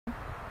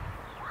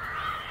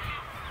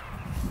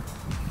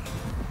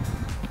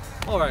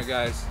Alright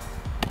guys,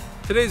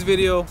 today's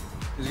video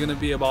is going to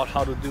be about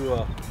how to do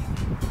a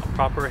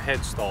proper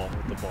head stall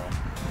with the ball.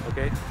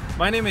 Okay,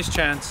 my name is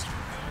Chance,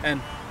 and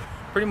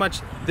pretty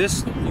much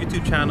this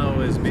YouTube channel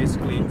is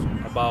basically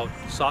about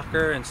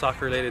soccer and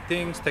soccer related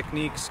things,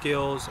 techniques,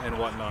 skills, and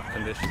whatnot,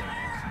 conditioning.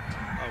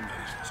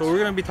 So we're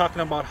going to be talking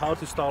about how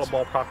to stall a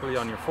ball properly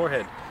on your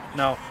forehead.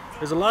 Now,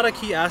 there's a lot of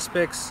key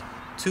aspects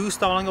to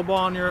stalling a ball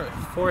on your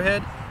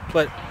forehead,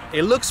 but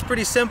it looks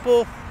pretty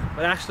simple,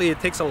 but actually it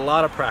takes a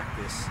lot of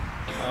practice.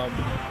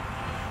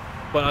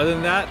 But other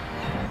than that,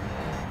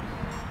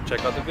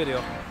 check out the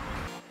video.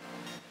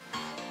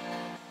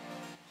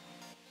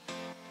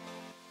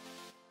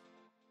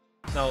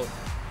 Now,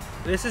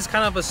 this is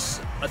kind of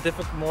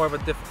more of a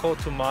difficult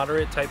to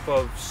moderate type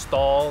of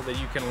stall that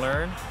you can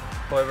learn.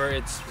 However,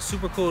 it's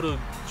super cool to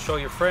show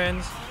your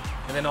friends,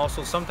 and then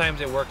also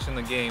sometimes it works in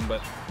the game.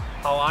 But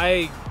how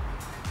I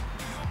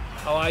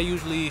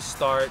usually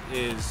start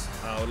is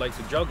I would like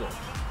to juggle.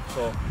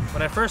 So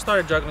when I first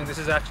started juggling, this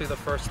is actually the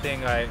first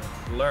thing I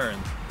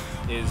learned,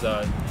 is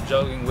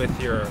juggling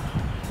with your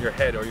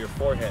head or your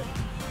forehead.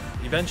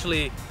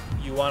 Eventually,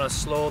 you want to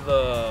slow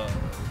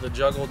the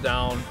juggle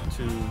down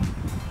to,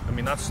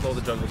 not slow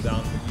the juggle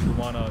down, but you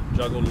want to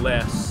juggle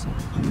less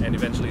and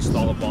eventually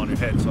stall the ball on your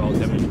head. So I'll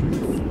demonstrate.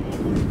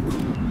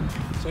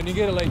 So when you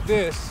get it like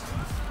this,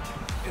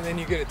 and then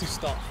you get it to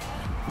stall,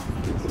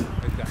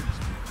 like that,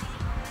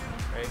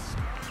 right?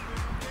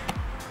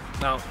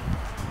 Now,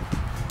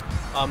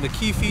 the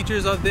key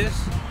features of this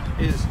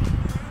is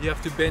you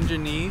have to bend your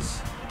knees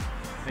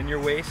and your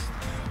waist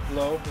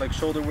low, like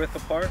shoulder width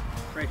apart,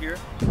 right here.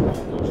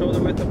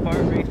 Shoulder width apart,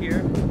 right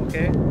here,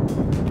 okay?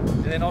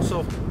 And then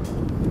also,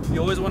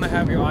 you always want to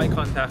have your eye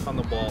contact on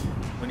the ball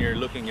when you're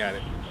looking at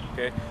it,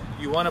 okay?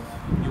 You want to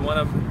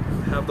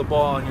have the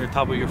ball on your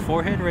top of your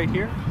forehead right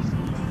here,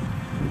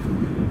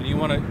 and you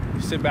want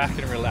to sit back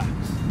and relax.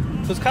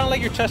 So it's kind of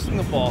like you're chesting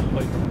the ball,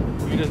 but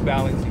you're just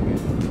balancing it.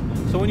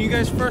 So when you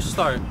guys first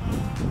start,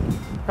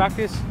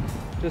 practice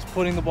just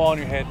putting the ball on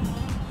your head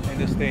and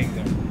just staying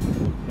there.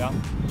 Yeah.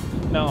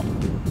 Now,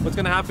 what's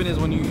gonna happen is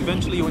when you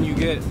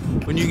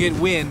get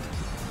wind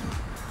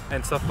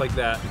and stuff like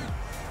that,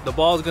 the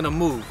ball is gonna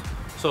move.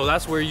 So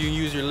that's where you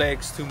use your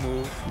legs to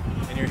move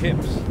and your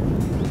hips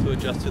to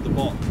adjust to the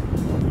ball.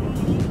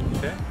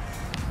 Okay?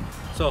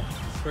 So,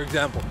 for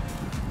example,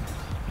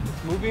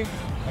 it's moving,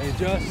 I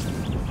adjust.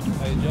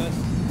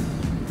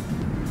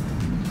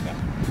 Yeah.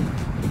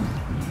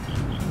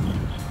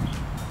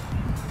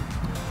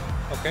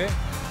 Okay?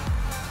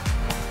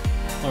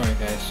 Alright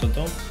guys, so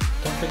don't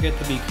forget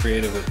to be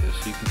creative with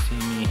this. You can see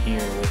me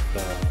here with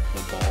the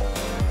ball on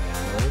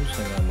my nose,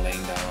 and I'm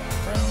laying down on the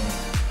ground.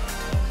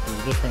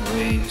 There's different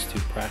ways to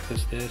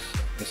practice this.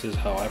 This is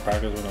how I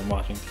practice when I'm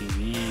watching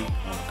TV,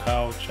 on the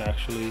couch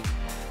actually.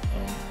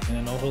 And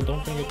then also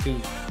don't forget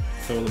to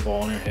throw the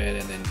ball on your head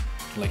and then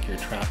like you're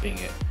trapping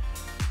it.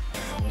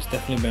 It's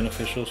definitely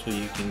beneficial, so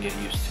you can get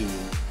used to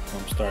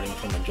starting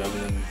from a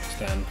juggling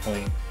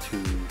standpoint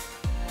to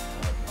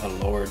a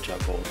lower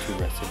juggle to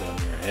rest it on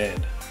your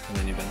head, and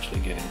then eventually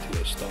get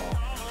into a stall.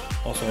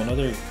 Also,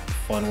 another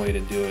fun way to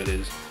do it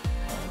is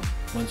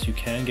once you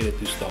can get it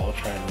to stall,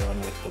 try and run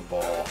with the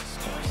ball,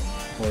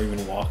 or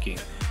even walking.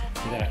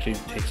 It actually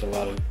takes a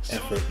lot of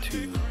effort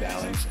to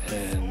balance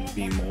and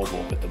be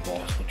mobile with the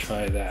ball, so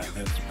try that.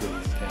 That's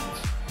really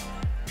intense.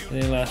 And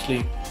then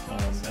lastly,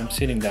 I'm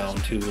sitting down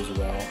too as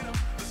well.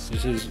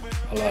 This is it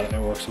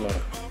works a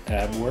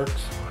lot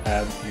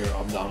of your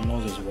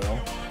abdominals as well.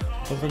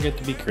 Don't forget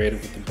to be creative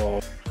with the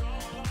ball.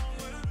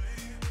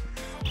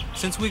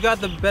 Since we got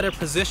the better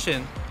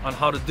position on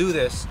how to do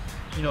this,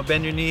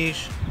 bend your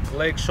knees,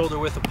 legs shoulder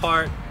width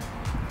apart,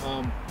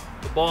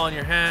 the ball on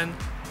your hand,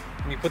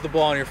 and you put the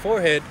ball on your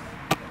forehead.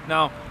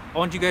 Now, I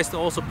want you guys to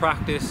also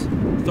practice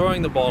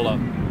throwing the ball up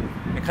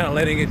and kind of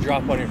letting it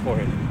drop on your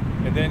forehead,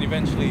 and then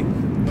eventually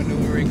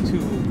maneuvering to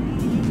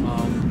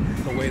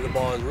the way the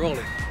ball is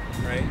rolling,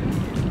 right?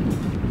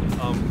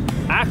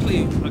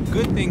 Actually, a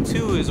good thing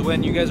too is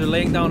when you guys are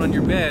laying down on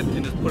your bed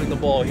and just putting the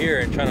ball here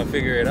and trying to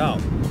figure it out.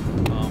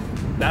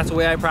 That's the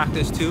way I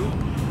practice too.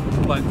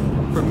 But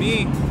for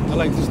me, I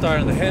like to start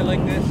on the head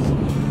like this,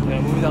 then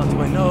I move it down to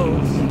my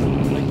nose,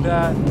 like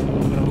that,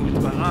 then I move it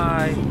to my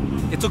eye.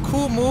 It's a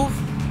cool move,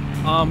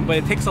 but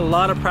it takes a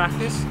lot of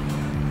practice.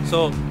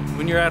 So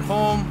when you're at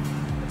home,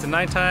 it's a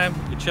nighttime,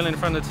 you're chilling in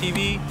front of the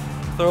TV,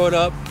 throw it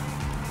up,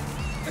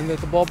 and let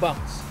the ball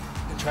bounce,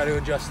 and try to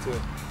adjust to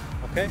it,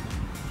 okay?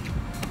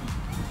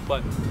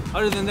 But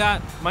other than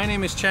that, my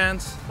name is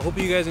Chance. I hope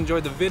you guys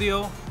enjoyed the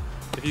video.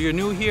 If you're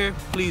new here,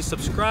 please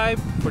subscribe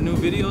for new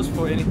videos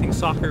for anything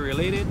soccer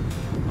related.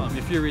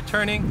 If you're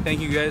returning, thank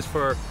you guys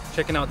for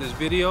checking out this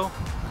video,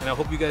 and I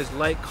hope you guys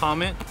like,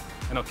 comment,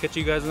 and I'll catch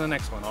you guys in the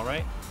next one, all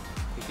right?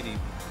 Take it easy.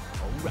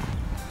 All right.